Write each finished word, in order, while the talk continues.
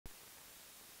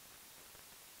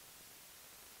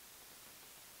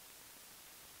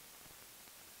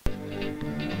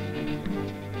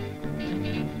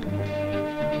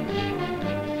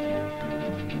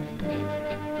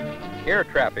Air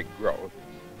traffic growth,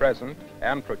 present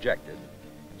and projected,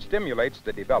 stimulates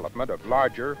the development of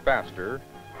larger, faster,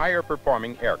 higher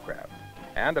performing aircraft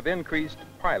and of increased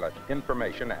pilot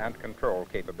information and control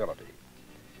capability.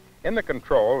 In the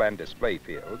control and display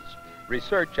fields,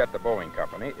 research at the Boeing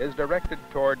Company is directed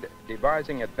toward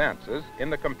devising advances in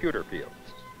the computer fields,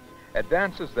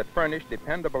 advances that furnish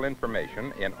dependable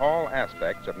information in all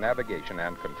aspects of navigation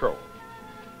and control.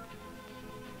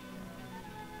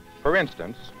 For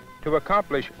instance, to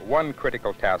accomplish one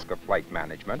critical task of flight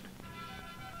management,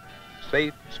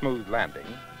 safe, smooth landing,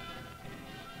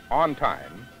 on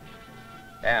time,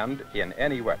 and in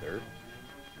any weather,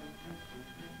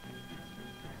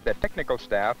 the technical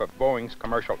staff of Boeing's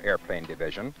Commercial Airplane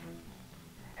Division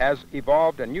has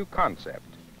evolved a new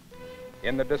concept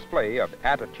in the display of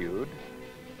attitude,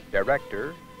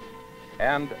 director,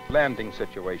 and landing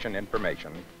situation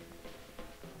information,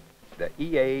 the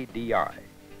EADI.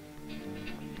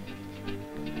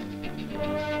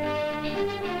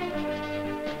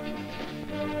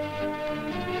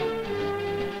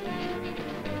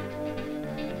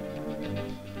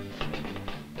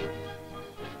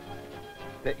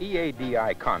 The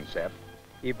EADI concept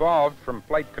evolved from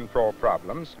flight control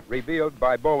problems revealed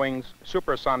by Boeing's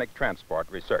supersonic transport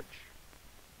research.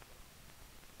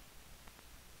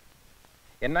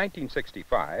 In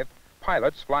 1965,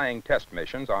 pilots flying test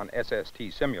missions on SST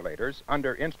simulators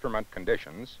under instrument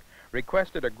conditions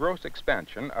requested a gross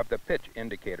expansion of the pitch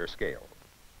indicator scale.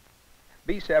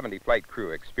 B-70 flight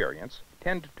crew experience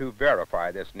tended to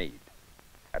verify this need.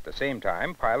 At the same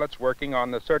time, pilots working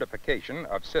on the certification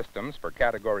of systems for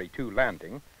Category 2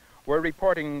 landing were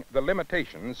reporting the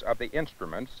limitations of the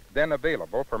instruments then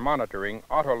available for monitoring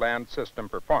auto-land system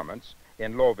performance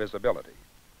in low visibility.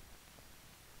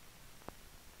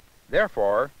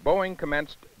 Therefore, Boeing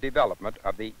commenced development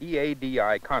of the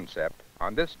EADI concept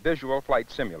on this visual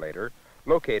flight simulator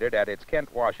located at its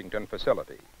Kent, Washington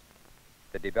facility.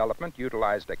 The development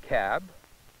utilized a cab,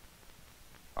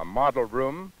 a model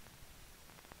room,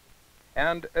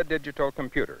 and a digital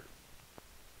computer.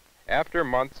 After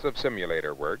months of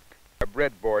simulator work, a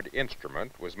breadboard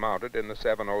instrument was mounted in the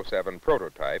 707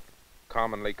 prototype,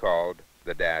 commonly called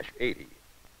the -80.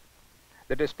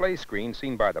 The display screen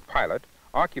seen by the pilot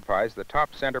occupies the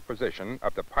top center position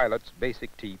of the pilot's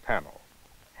basic T panel.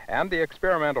 And the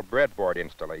experimental breadboard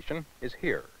installation is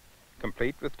here,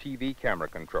 complete with TV camera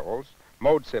controls,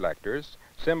 mode selectors,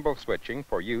 symbol switching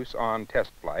for use on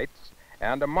test flights,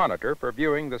 and a monitor for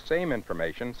viewing the same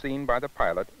information seen by the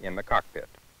pilot in the cockpit.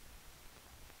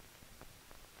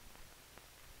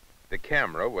 The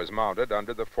camera was mounted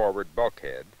under the forward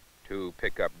bulkhead to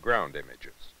pick up ground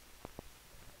images.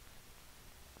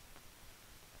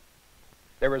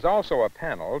 There is also a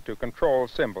panel to control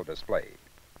symbol display.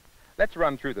 Let's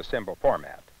run through the symbol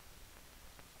format.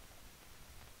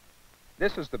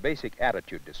 This is the basic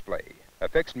attitude display, a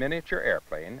fixed miniature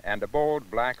airplane and a bold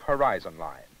black horizon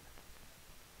line.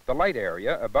 The light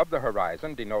area above the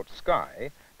horizon denotes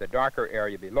sky. The darker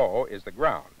area below is the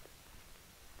ground.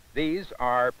 These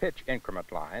are pitch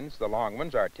increment lines. The long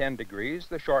ones are 10 degrees,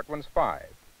 the short ones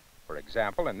 5. For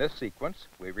example, in this sequence,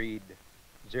 we read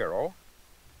 0,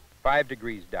 5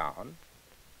 degrees down,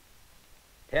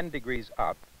 10 degrees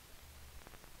up.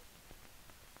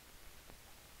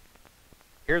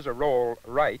 Here's a roll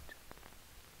right,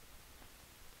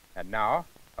 and now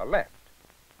a left.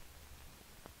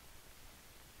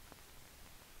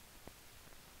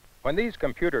 When these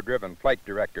computer-driven flight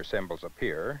director symbols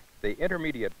appear, the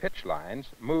intermediate pitch lines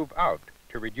move out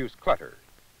to reduce clutter.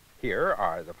 Here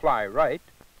are the fly right,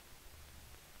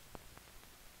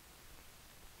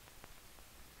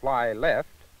 fly left,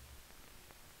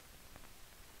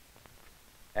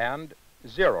 and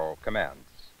 0 commands.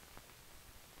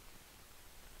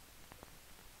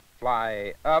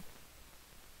 Fly up,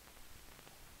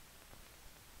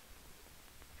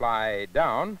 fly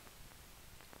down,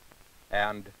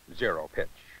 and 0 pitch.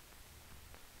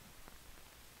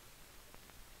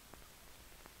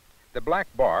 The black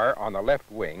bar on the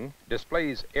left wing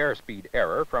displays airspeed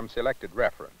error from selected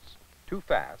reference. Too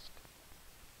fast,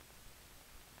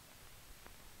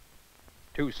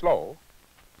 too slow,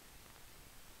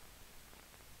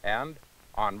 and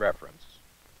on reference.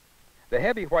 The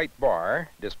heavy white bar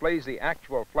displays the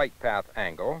actual flight path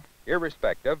angle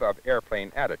irrespective of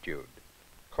airplane attitude,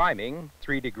 climbing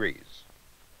 3 degrees,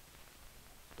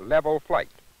 level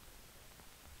flight,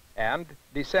 and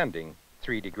descending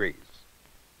 3 degrees.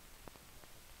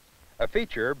 A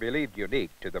feature believed unique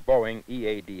to the Boeing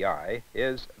EADI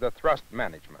is the thrust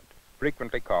management,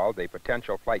 frequently called the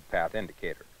potential flight path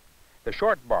indicator. The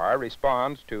short bar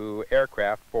responds to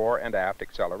aircraft fore and aft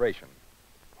acceleration,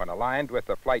 When aligned with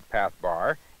the flight path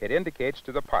bar, it indicates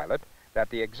to the pilot that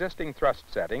the existing thrust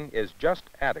setting is just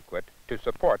adequate to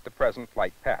support the present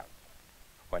flight path.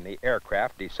 When the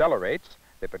aircraft decelerates,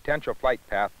 the potential flight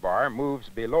path bar moves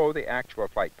below the actual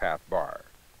flight path bar.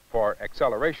 For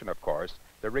acceleration, of course,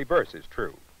 the reverse is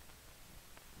true.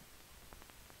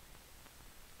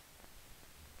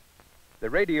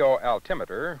 The radio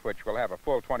altimeter, which will have a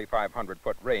full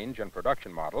 2,500-foot range in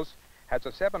production models, has a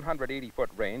 780-foot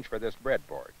range for this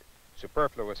breadboard.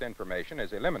 Superfluous information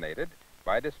is eliminated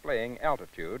by displaying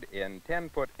altitude in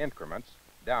 10-foot increments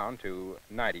down to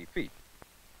 90 feet.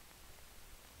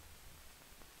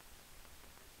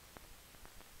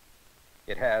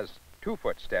 It has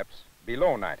 2-foot steps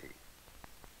below 90.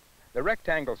 The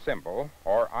rectangle symbol,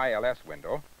 or ILS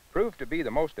window, proved to be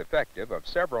the most effective of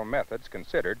several methods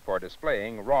considered for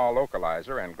displaying raw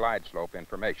localizer and glide slope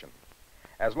information.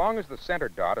 As long as the center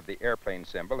dot of the airplane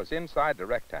symbol is inside the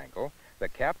rectangle, the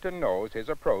captain knows his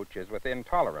approach is within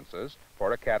tolerances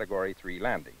for a Category 3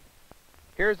 landing.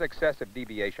 Here's excessive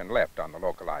deviation left on the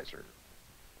localizer.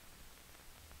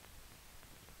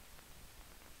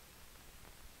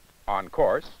 On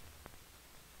course,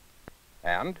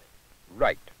 and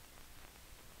right.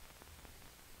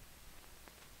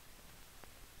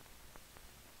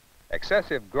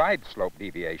 Excessive glide slope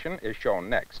deviation is shown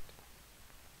next.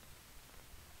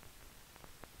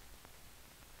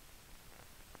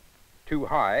 Too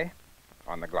high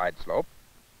on the glide slope.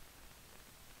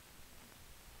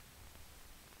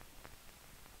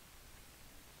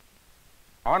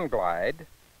 On glide,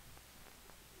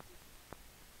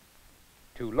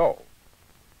 too low.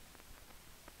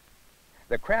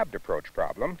 The crabbed approach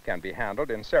problem can be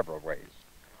handled in several ways.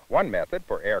 One method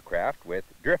for aircraft with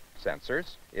drift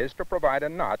sensors is to provide a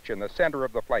notch in the center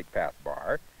of the flight path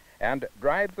bar and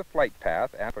drive the flight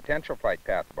path and potential flight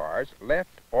path bars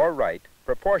left or right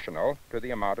proportional to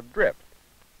the amount of drift.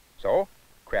 So,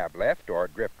 crab left or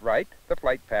drift right, the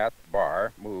flight path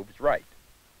bar moves right.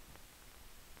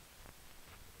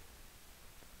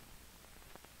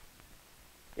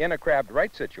 In a crabbed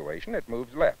right situation, it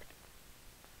moves left.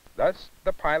 Thus,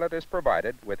 the pilot is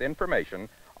provided with information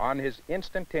on his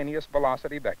instantaneous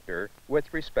velocity vector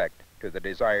with respect to the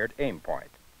desired aim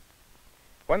point.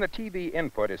 When the TV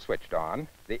input is switched on,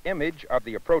 the image of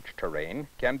the approach terrain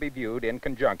can be viewed in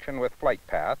conjunction with flight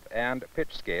path and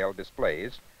pitch scale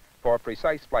displays for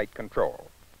precise flight control.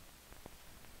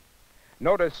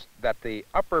 Notice that the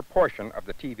upper portion of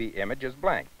the TV image is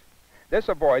blanked. This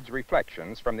avoids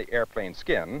reflections from the airplane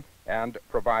skin and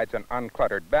provides an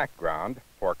uncluttered background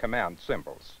for command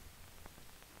symbols.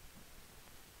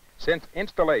 Since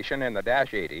installation in the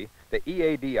 -80, the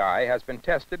EADI has been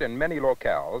tested in many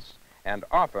locales and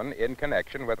often in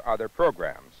connection with other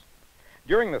programs.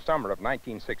 During the summer of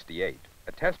 1968,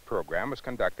 a test program was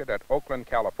conducted at Oakland,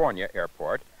 California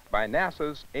Airport by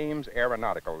NASA's Ames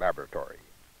Aeronautical Laboratory.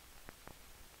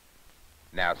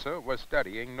 NASA was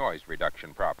studying noise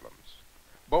reduction problems.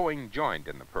 Boeing joined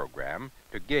in the program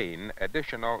to gain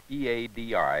additional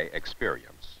EADI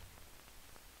experience.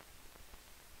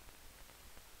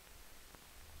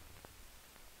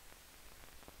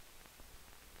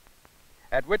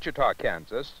 At Wichita,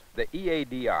 Kansas, the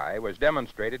EADI was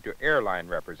demonstrated to airline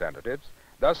representatives,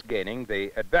 thus gaining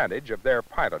the advantage of their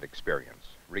pilot experience,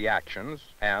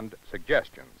 reactions, and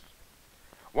suggestions.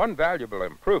 One valuable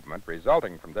improvement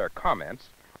resulting from their comments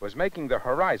was making the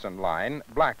horizon line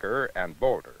blacker and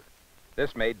bolder.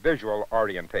 This made visual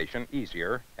orientation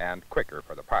easier and quicker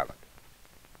for the pilot.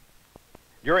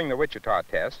 During the Wichita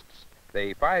tests,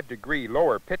 the 5-degree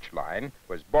lower pitch line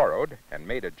was borrowed and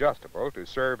made adjustable to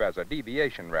serve as a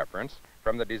deviation reference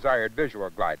from the desired visual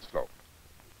glide slope.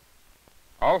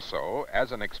 Also,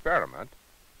 as an experiment,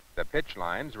 the pitch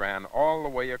lines ran all the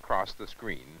way across the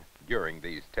screen during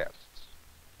these tests.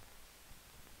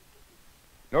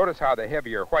 Notice how the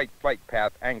heavier white flight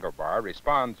path angle bar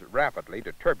responds rapidly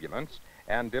to turbulence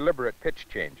and deliberate pitch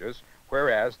changes,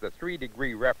 whereas the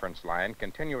 3-degree reference line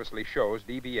continuously shows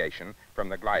deviation from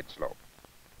the glide slope.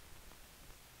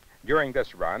 During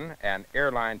this run, an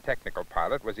airline technical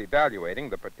pilot was evaluating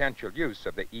the potential use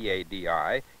of the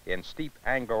EADI in steep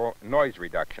angle noise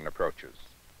reduction approaches.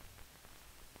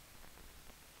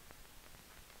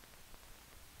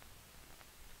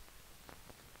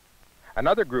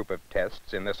 Another group of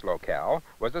tests in this locale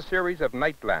was a series of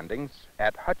night landings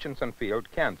at Hutchinson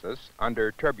Field, Kansas,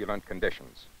 under turbulent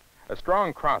conditions. A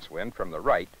strong crosswind from the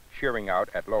right shearing out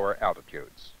at lower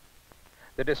altitudes.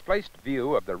 The displaced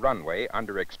view of the runway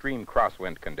under extreme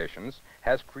crosswind conditions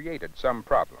has created some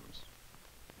problems.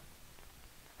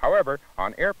 However,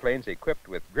 on airplanes equipped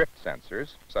with drift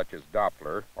sensors, such as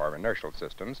Doppler or inertial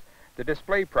systems, The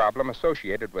display problem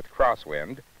associated with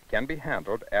crosswind can be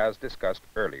handled as discussed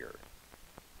earlier.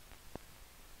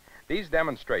 These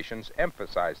demonstrations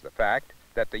emphasize the fact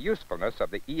that the usefulness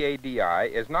of the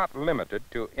EADI is not limited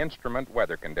to instrument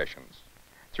weather conditions.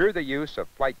 Through the use of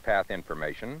flight path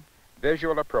information,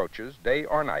 visual approaches, day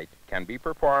or night, can be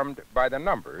performed by the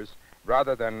numbers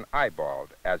rather than eyeballed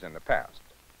as in the past.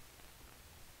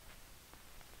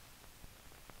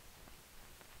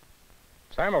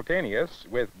 Simultaneous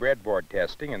with breadboard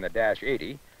testing in the Dash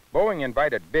 80, Boeing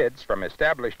invited bids from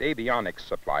established avionics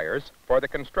suppliers for the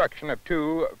construction of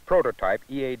 2 prototype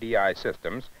EADI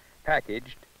systems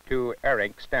packaged to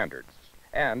ARINC standards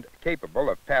and capable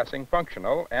of passing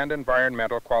functional and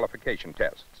environmental qualification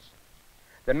tests.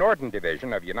 The Norton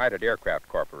Division of United Aircraft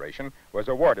Corporation was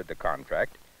awarded the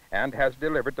contract and has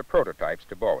delivered the prototypes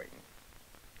to Boeing.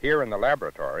 Here in the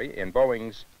laboratory in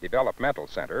Boeing's Developmental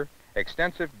Center,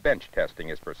 extensive bench testing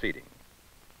is proceeding.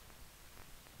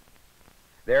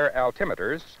 Their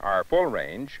altimeters are full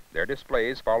range. Their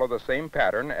displays follow the same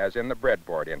pattern as in the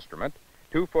breadboard instrument,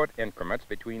 2-foot increments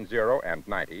between 0 and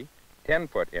 90,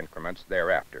 10-foot increments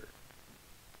thereafter.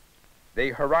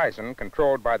 The horizon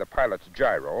controlled by the pilot's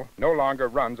gyro no longer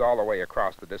runs all the way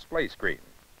across the display screen.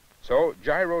 So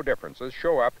gyro differences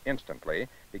show up instantly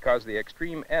because the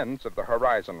extreme ends of the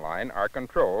horizon line are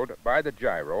controlled by the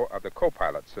gyro of the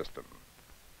co-pilot system.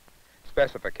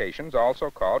 Specifications also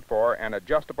called for an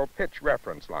adjustable pitch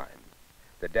reference line,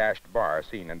 the dashed bar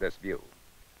seen in this view.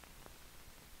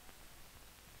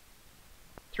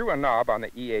 Through a knob on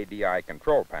the EADI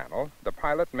control panel, the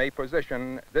pilot may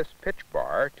position this pitch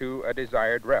bar to a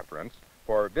desired reference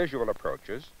for visual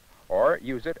approaches or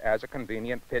use it as a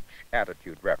convenient pitch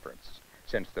attitude reference,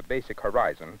 since the basic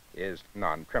horizon is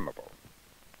non-trimmable.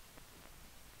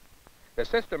 The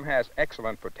system has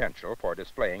excellent potential for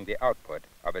displaying the output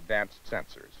of advanced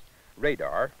sensors,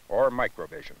 radar or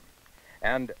microvision,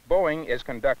 and Boeing is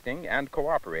conducting and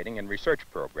cooperating in research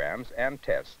programs and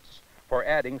tests for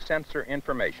adding sensor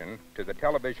information to the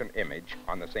television image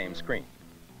on the same screen.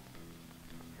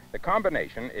 The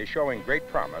combination is showing great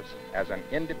promise as an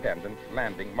independent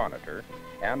landing monitor,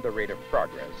 and the rate of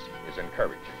progress is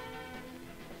encouraging.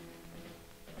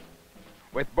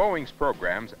 With Boeing's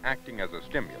programs acting as a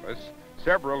stimulus,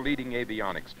 several leading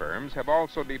avionics firms have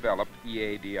also developed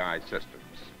EADI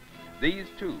systems. These,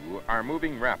 too, are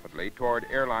moving rapidly toward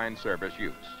airline service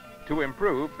use to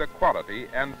improve the quality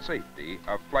and safety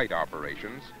of flight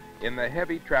operations in the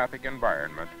heavy traffic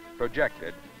environment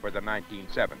projected for the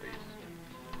 1970s.